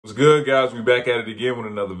What's good, guys? We back at it again with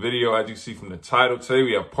another video. As you see from the title, today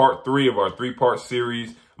we have part 3 of our 3-part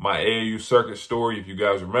series, my AAU circuit story. If you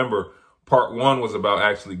guys remember, part 1 was about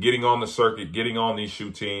actually getting on the circuit, getting on these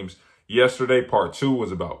shoe teams. Yesterday, part 2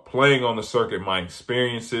 was about playing on the circuit, my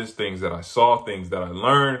experiences, things that I saw, things that I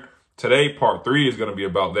learned. Today, part 3 is going to be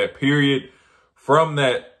about that period from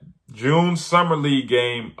that June Summer League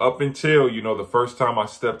game up until, the first time I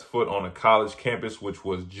stepped foot on a college campus, which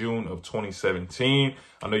was June of 2017.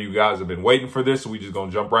 I know you guys have been waiting for this, so we just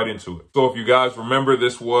gonna jump right into it. So if you guys remember,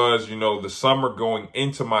 this was, the summer going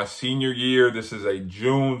into my senior year. This is a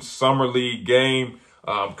June Summer League game.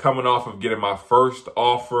 Coming off of getting my first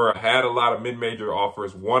offer. I had a lot of mid-major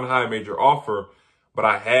offers, one high major offer, but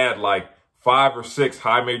I had like 5 or 6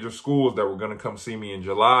 high major schools that were going to come see me in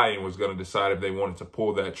July and was going to decide if they wanted to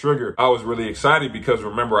pull that trigger. I was really excited because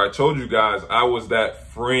remember, I told you guys I was that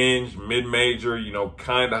fringe mid-major,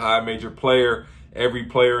 kind of high major player. Every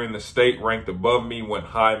player in the state ranked above me went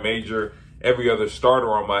high major. Every other starter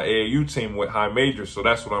on my AAU team went high major. So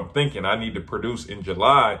that's what I'm thinking. I need to produce in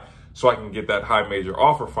July so I can get that high major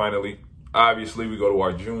offer finally. Obviously, we go to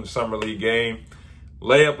our June Summer League game.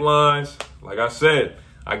 Layup lines, like I said,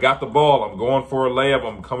 I got the ball. I'm going for a layup.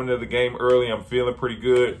 I'm coming to the game early. I'm feeling pretty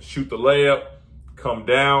good. Shoot the layup, come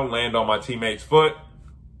down, land on my teammate's foot,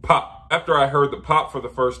 pop. After I heard the pop for the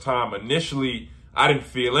first time, initially, I didn't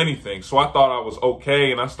feel anything. So I thought I was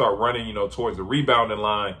okay. And I start running, towards the rebounding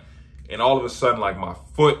line. And all of a sudden, like, my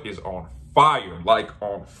foot is on fire, like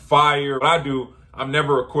on fire. What I do, I'm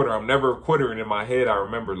never a quitter. I'm never a quitter. And in my head, I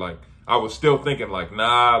remember, like, I was still thinking, like,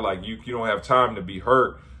 nah, like, you don't have time to be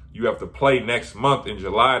hurt. You have to play next month in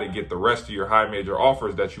July to get the rest of your high major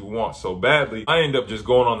offers that you want so badly. I end up just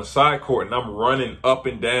going on the side court and I'm running up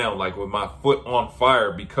and down like with my foot on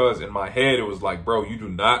fire because in my head it was like, bro, you do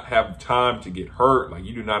not have time to get hurt. Like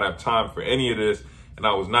you do not have time for any of this. And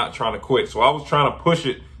I was not trying to quit. So I was trying to push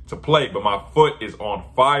it to play, but my foot is on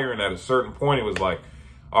fire. And at a certain point, it was like,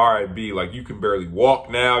 all right, B, like you can barely walk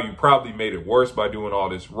now. You probably made it worse by doing all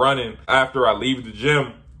this running. After I leave the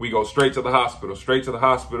gym, we go straight to the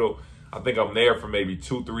hospital, I think I'm there for maybe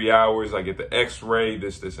 2-3 hours. I get the x-ray,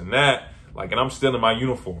 this and that. And I'm still in my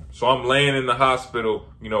uniform. So I'm laying in the hospital,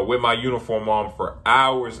 with my uniform on for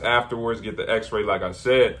hours afterwards, get the x-ray, like I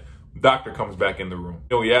said. Doctor comes back in the room.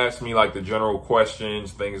 He asked me like the general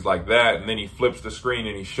questions, things like that. And then he flips the screen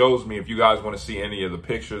and he shows me, if you guys want to see any of the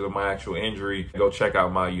pictures of my actual injury, go check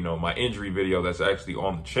out my, my injury video that's actually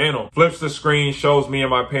on the channel. Flips the screen, shows me and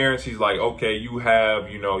my parents. He's like, okay, you have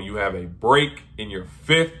a break in your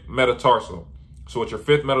 5th metatarsal. So what your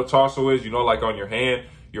 5th metatarsal is, like on your hand,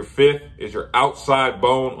 your 5th is your outside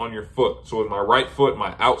bone on your foot. So with my right foot,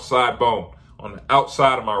 my outside bone. On the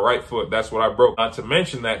outside of my right foot, that's what I broke. Not to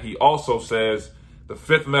mention that he also says the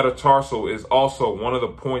 5th metatarsal is also one of the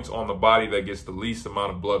points on the body that gets the least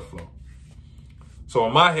amount of blood flow. So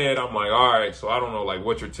in my head, I'm like, all right, so I don't know, like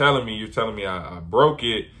what you're telling me. You're telling me I broke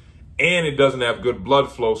it and it doesn't have good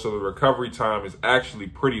blood flow. So the recovery time is actually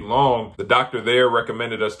pretty long. The doctor there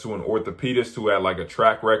recommended us to an orthopedist who had like a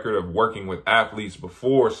track record of working with athletes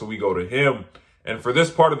before. So we go to him. And for this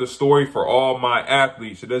part of the story, for all my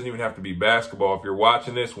athletes, it doesn't even have to be basketball. If you're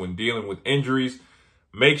watching this when dealing with injuries,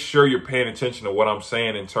 make sure you're paying attention to what I'm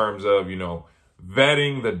saying in terms of,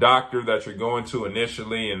 vetting the doctor that you're going to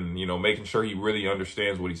initially and, making sure he really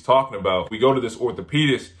understands what he's talking about. We go to this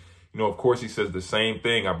orthopedist, of course, he says the same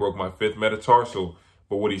thing. I broke my 5th metatarsal.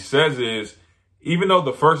 But what he says is, even though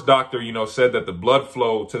the first doctor, said that the blood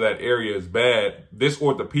flow to that area is bad, this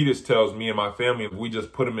orthopedist tells me and my family, if we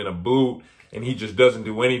just put him in a boot and he just doesn't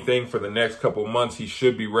do anything for the next couple months, he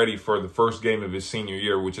should be ready for the first game of his senior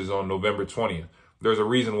year, which is on November 20th. There's a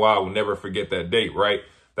reason why I will never forget that date, right?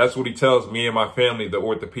 That's what he tells me and my family, the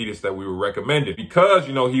orthopedist that we were recommended. Because,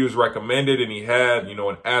 he was recommended and he had,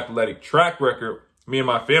 an athletic track record, me and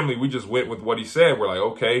my family, we just went with what he said. We're like,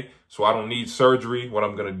 okay, so I don't need surgery. What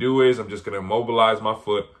I'm going to do is I'm just going to immobilize my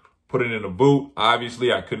foot, put it in a boot.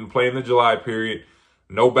 Obviously, I couldn't play in the July period.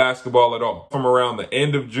 No basketball at all. From around the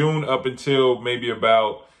end of June up until maybe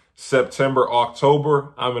about September,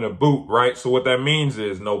 October, I'm in a boot, right? So what that means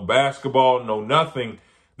is no basketball, no nothing.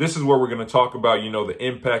 This is where we're going to talk about, the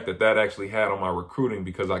impact that actually had on my recruiting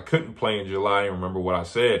because I couldn't play in July. And remember what I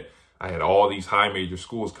said, I had all these high major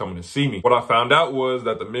schools coming to see me. What I found out was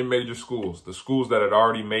that the mid-major schools, the schools that had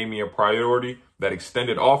already made me a priority, that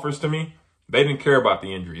extended offers to me, they didn't care about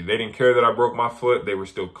the injury. They didn't care that I broke my foot. They were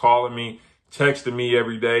still calling me, texting me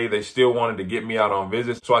every day. They still wanted to get me out on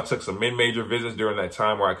visits. So I took some mid-major visits during that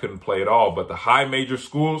time where I couldn't play at all. But the high major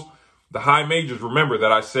schools, the high majors, remember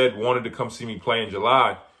that I said wanted to come see me play in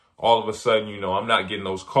July. All of a sudden, I'm not getting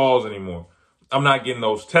those calls anymore. I'm not getting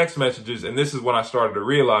those text messages. And this is when I started to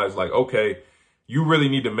realize, like, okay, you really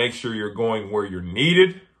need to make sure you're going where you're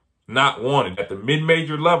needed, not wanted. At the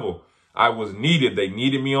mid-major level, I was needed. They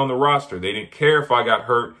needed me on the roster. They didn't care if I got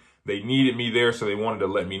hurt. They needed me there, so they wanted to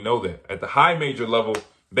let me know that. At the high major level,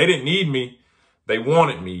 they didn't need me. They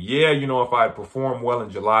wanted me. Yeah, you know, if I perform well in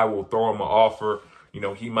July, we'll throw him an offer. You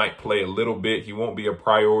know, he might play a little bit. He won't be a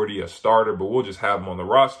priority, a starter, but we'll just have him on the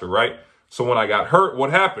roster, right? So when I got hurt,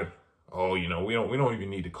 what happened? Oh, you know, we don't even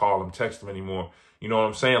need to call him, text him anymore. You know what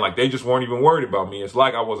I'm saying? Like, they just weren't even worried about me. It's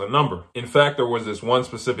like I was a number. In fact, there was this one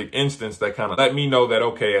specific instance that kind of let me know that,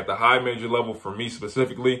 okay, at the high major level for me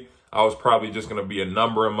specifically, I was probably just going to be a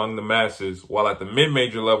number among the masses, while at the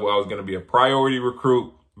mid-major level, I was going to be a priority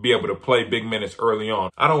recruit, be able to play big minutes early on.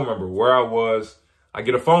 I don't remember where I was. I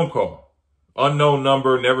get a phone call. Unknown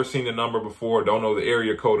number, never seen the number before, don't know the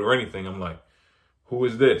area code or anything. I'm like, who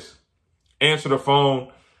is this? Answer the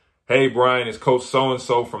phone. Hey, Brian, it's Coach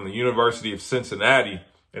so-and-so from the University of Cincinnati.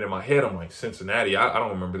 And in my head, I'm like, Cincinnati? I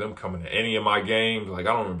don't remember them coming to any of my games. Like,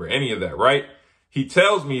 I don't remember any of that, right? He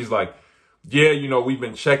tells me, he's like, yeah, you know, we've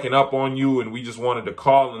been checking up on you, and we just wanted to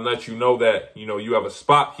call and let you know that, you know, you have a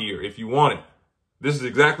spot here if you want it. This is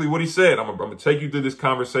exactly what he said. I'm going to take you through this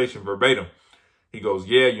conversation verbatim. He goes,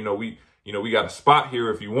 yeah, we got a spot here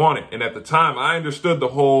if you want it. And at the time, I understood the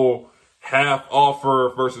whole half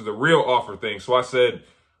offer versus a real offer thing. So I said,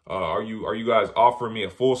 are you guys offering me a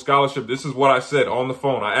full scholarship? This is what I said on the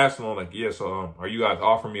phone. I asked him, I'm like, yeah, so are you guys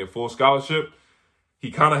offering me a full scholarship? He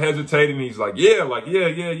kind of hesitated, and he's like, yeah.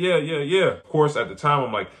 Of course, at the time,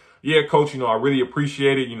 I'm like, yeah, coach, you know, I really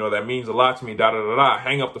appreciate it. You know, that means a lot to me, I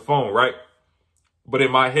hang up the phone, right? But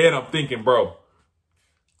in my head, I'm thinking, bro,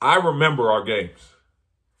 I remember our games.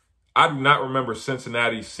 I do not remember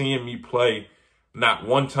Cincinnati seeing me play not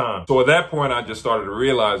one time. So at that point, I just started to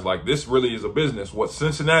realize, like, this really is a business. What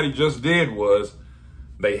Cincinnati just did was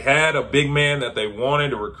they had a big man that they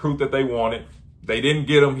wanted, a recruit that they wanted. They didn't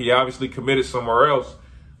get him. He obviously committed somewhere else.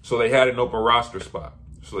 So they had an open roster spot.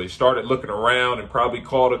 So they started looking around and probably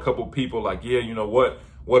called a couple people like, yeah, you know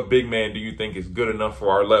what big man do you think is good enough for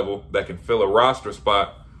our level that can fill a roster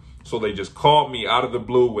spot? So they just called me out of the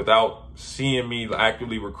blue without seeing me,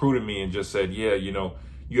 actively recruiting me, and just said, yeah, you know,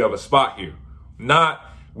 you have a spot here. Not,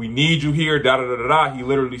 we need you here, He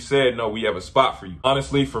literally said, no, we have a spot for you.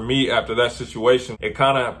 Honestly, for me, after that situation, it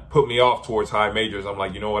kind of put me off towards high majors. I'm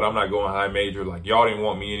like, you know what? I'm not going high major. Like, y'all didn't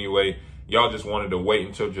want me anyway. Y'all just wanted to wait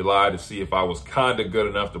until July to see if I was kind of good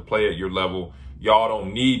enough to play at your level. Y'all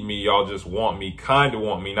don't need me. Y'all just want me, kind of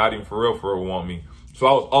want me, not even for real want me. So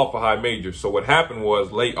I was off of high majors. So what happened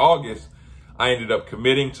was late August, I ended up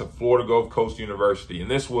committing to Florida Gulf Coast University. And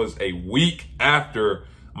this was a week after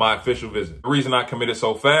my official visit. The reason I committed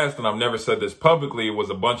so fast, and I've never said this publicly, it was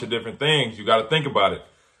a bunch of different things. You got to think about it.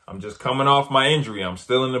 I'm just coming off my injury. I'm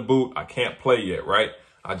still in the boot. I can't play yet, right?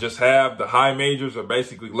 I just have the high majors are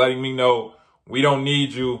basically letting me know, we don't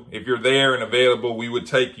need you. If you're there and available, we would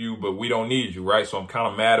take you, but we don't need you, right? So I'm kind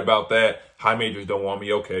of mad about that. High majors don't want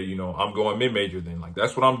me. Okay, you know, I'm going mid-major then. Like,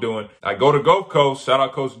 that's what I'm doing. I go to Gulf Coast, shout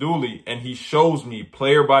out Coach Dooley, and he shows me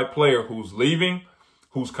player by player who's leaving,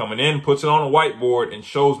 who's coming in, puts it on a whiteboard, and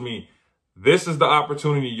shows me this is the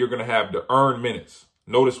opportunity you're going to have to earn minutes.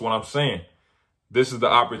 Notice what I'm saying. This is the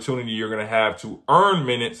opportunity you're going to have to earn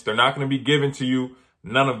minutes. They're not going to be given to you.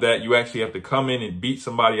 None of that. You actually have to come in and beat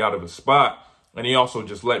somebody out of a spot. And he also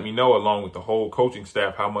just let me know, along with the whole coaching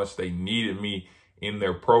staff, how much they needed me in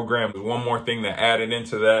their program. There's one more thing that added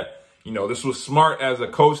into that. You know, this was smart as a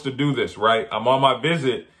coach to do this, right? I'm on my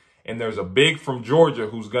visit, and there's a big from Georgia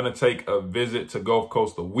who's going to take a visit to Gulf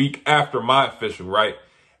Coast a week after my official, right?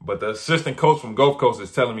 But the assistant coach from Gulf Coast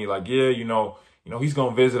is telling me, like, yeah, you know, he's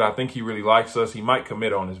going to visit. I think he really likes us. He might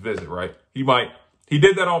commit on his visit, right? He might. He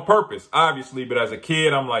did that on purpose, obviously. But as a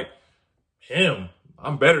kid, I'm like,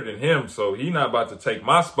 I'm better than him. So he's not about to take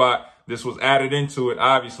my spot. This was added into it,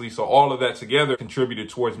 obviously. So all of that together contributed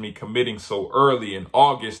towards me committing so early in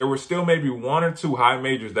August. There were still maybe one or two high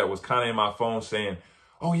majors that was kind of in my phone saying,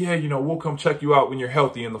 oh, yeah, you know, we'll come check you out when you're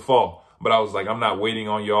healthy in the fall. But I was like, I'm not waiting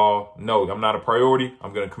on y'all. No, I'm not a priority.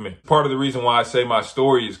 I'm going to commit. Part of the reason why I say my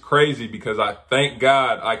story is crazy because I thank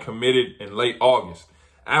God I committed in late August.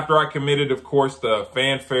 After I committed, of course, the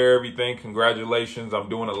fanfare, everything, congratulations. I'm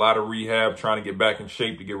doing a lot of rehab, trying to get back in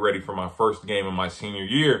shape to get ready for my first game in my senior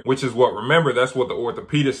year, which is what, remember, that's what the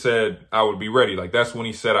orthopedist said I would be ready. Like, that's when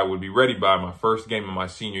he said I would be ready by my first game in my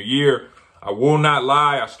senior year. I will not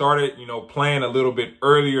lie. I started, playing a little bit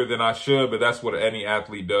earlier than I should, but that's what any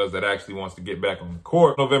athlete does that actually wants to get back on the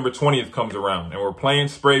court. November 20th comes around and we're playing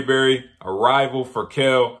Sprayberry, a rival for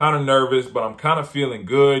Kel. Kind of nervous, but I'm kind of feeling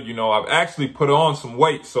good. I've actually put on some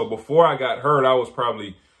weight. So before I got hurt, I was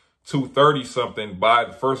probably 230 something. By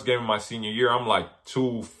the first game of my senior year, I'm like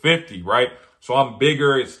 250, right? So I'm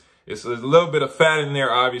bigger. It's a little bit of fat in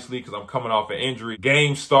there, obviously, because I'm coming off an injury.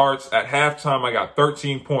 Game starts at halftime. I got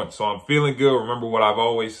 13 points, so I'm feeling good. Remember what I've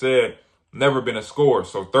always said, never been a scorer.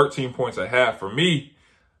 So 13 points at half for me,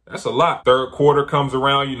 that's a lot. Third quarter comes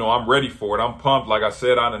around, I'm ready for it. I'm pumped. Like I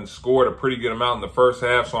said, I done scored a pretty good amount in the first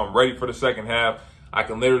half, so I'm ready for the second half. I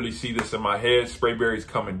can literally see this in my head. Sprayberry's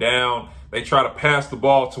coming down. They try to pass the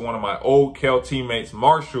ball to one of my old Kel teammates,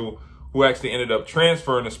 Marshall, who actually ended up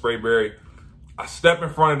transferring to Sprayberry. I step in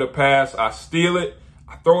front of the pass, I steal it,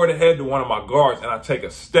 I throw it ahead to one of my guards, and I take a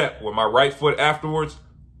step with my right foot afterwards,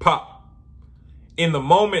 pop. In the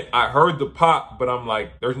moment, I heard the pop, but I'm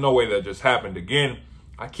like, there's no way that just happened again.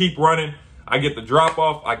 I keep running, I get the drop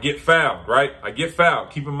off, I get fouled, right? I get fouled.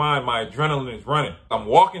 Keep in mind, my adrenaline is running. I'm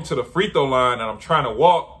walking to the free throw line, and I'm trying to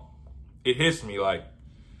walk. It hits me like,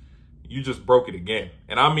 you just broke it again.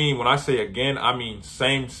 And I mean, when I say again, I mean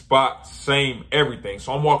same spot, same everything.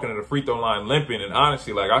 So I'm walking to the free throw line limping, and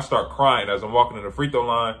honestly, like, I start crying as I'm walking to the free throw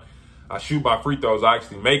line. I shoot my free throws, I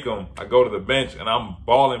actually make them. I go to the bench and I'm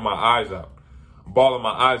bawling my eyes out. I'm bawling my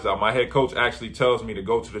eyes out. My head coach actually tells me to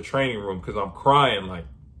go to the training room because I'm crying like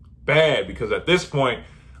bad, because at this point,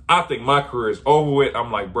 I think my career is over with.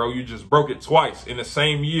 I'm like, bro, you just broke it twice in the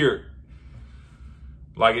same year.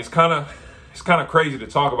 Like, it's kind of crazy to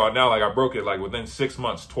talk about now. Like, I broke it like within 6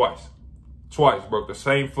 months twice. Broke the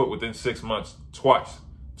same foot within 6 months twice.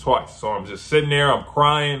 So I'm just sitting there, I'm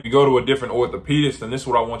crying. We go to a different orthopedist, and this is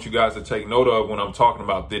what I want you guys to take note of when I'm talking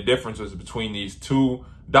about the differences between these two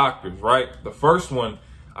doctors, right? The first one,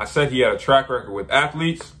 I said he had a track record with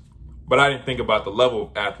athletes, but I didn't think about the level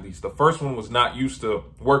of athletes. The first one was not used to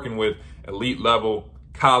working with elite level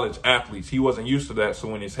college athletes. He wasn't used to that.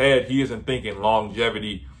 So in his head, he isn't thinking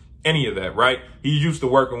longevity, any of that, right? He's used to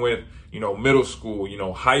working with, middle school,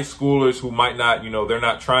 high schoolers who might not, they're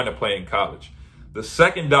not trying to play in college. The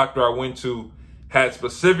second doctor I went to had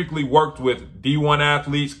specifically worked with D1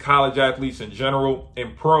 athletes, college athletes in general,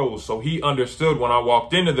 and pros. So he understood when I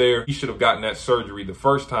walked into there, he should have gotten that surgery the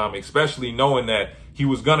first time, especially knowing that he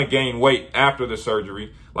was going to gain weight after the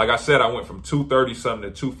surgery. Like I said, I went from 230 something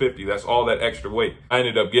to 250. That's all that extra weight. I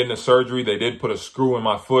ended up getting the surgery. They did put a screw in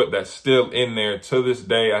my foot that's still in there to this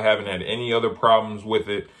day. I haven't had any other problems with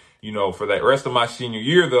it. For that rest of my senior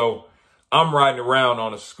year, though, I'm riding around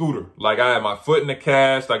on a scooter. Like, I had my foot in the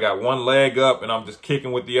cast. I got one leg up and I'm just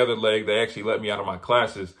kicking with the other leg. They actually let me out of my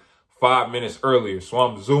classes 5 minutes earlier. So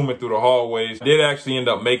I'm zooming through the hallways. I did actually end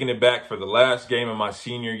up making it back for the last game of my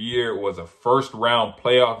senior year. It was a first round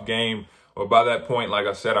playoff game. But by that point, like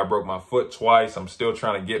I said, I broke my foot twice. I'm still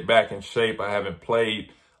trying to get back in shape. I haven't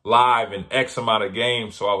played live in X amount of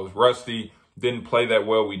games, so I was rusty. Didn't play that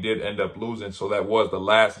well. We did end up losing. So that was the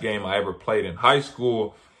last game I ever played in high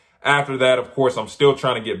school. After that, of course, I'm still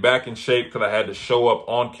trying to get back in shape because I had to show up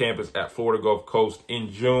on campus at Florida Gulf Coast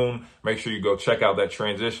in June. Make sure you go check out that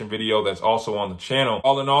transition video that's also on the channel.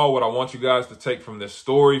 All in all, what I want you guys to take from this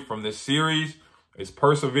story, from this series, is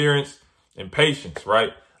perseverance and patience,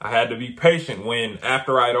 right? I had to be patient when,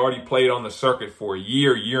 after I had already played on the circuit for a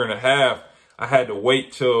year and a half, I had to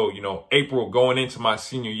wait till, April going into my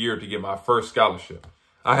senior year to get my first scholarship.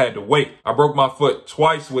 I had to wait. I broke my foot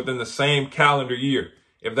twice within the same calendar year.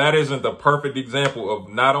 If that isn't the perfect example of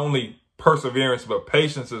not only perseverance, but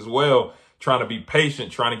patience as well, trying to be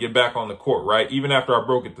patient, trying to get back on the court, right? Even after I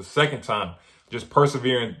broke it the second time, just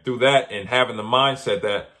persevering through that and having the mindset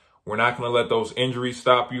that we're not going to let those injuries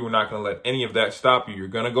stop you. We're not going to let any of that stop you. You're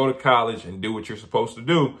going to go to college and do what you're supposed to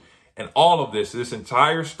do. And all of this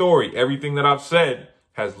entire story, everything that I've said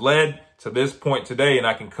has led to this point today. And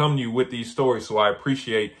I can come to you with these stories. So I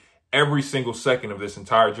appreciate every single second of this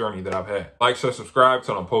entire journey that I've had. Like, share, subscribe,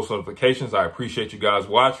 turn on post notifications. I appreciate you guys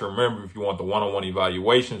watching. Remember, if you want the one-on-one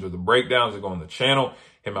evaluations or the breakdowns that go on the channel,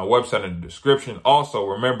 hit my website in the description. Also,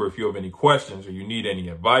 remember, if you have any questions or you need any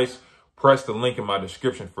advice, press the link in my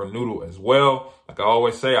description for Noodle as well. Like I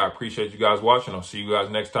always say, I appreciate you guys watching. I'll see you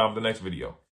guys next time with the next video.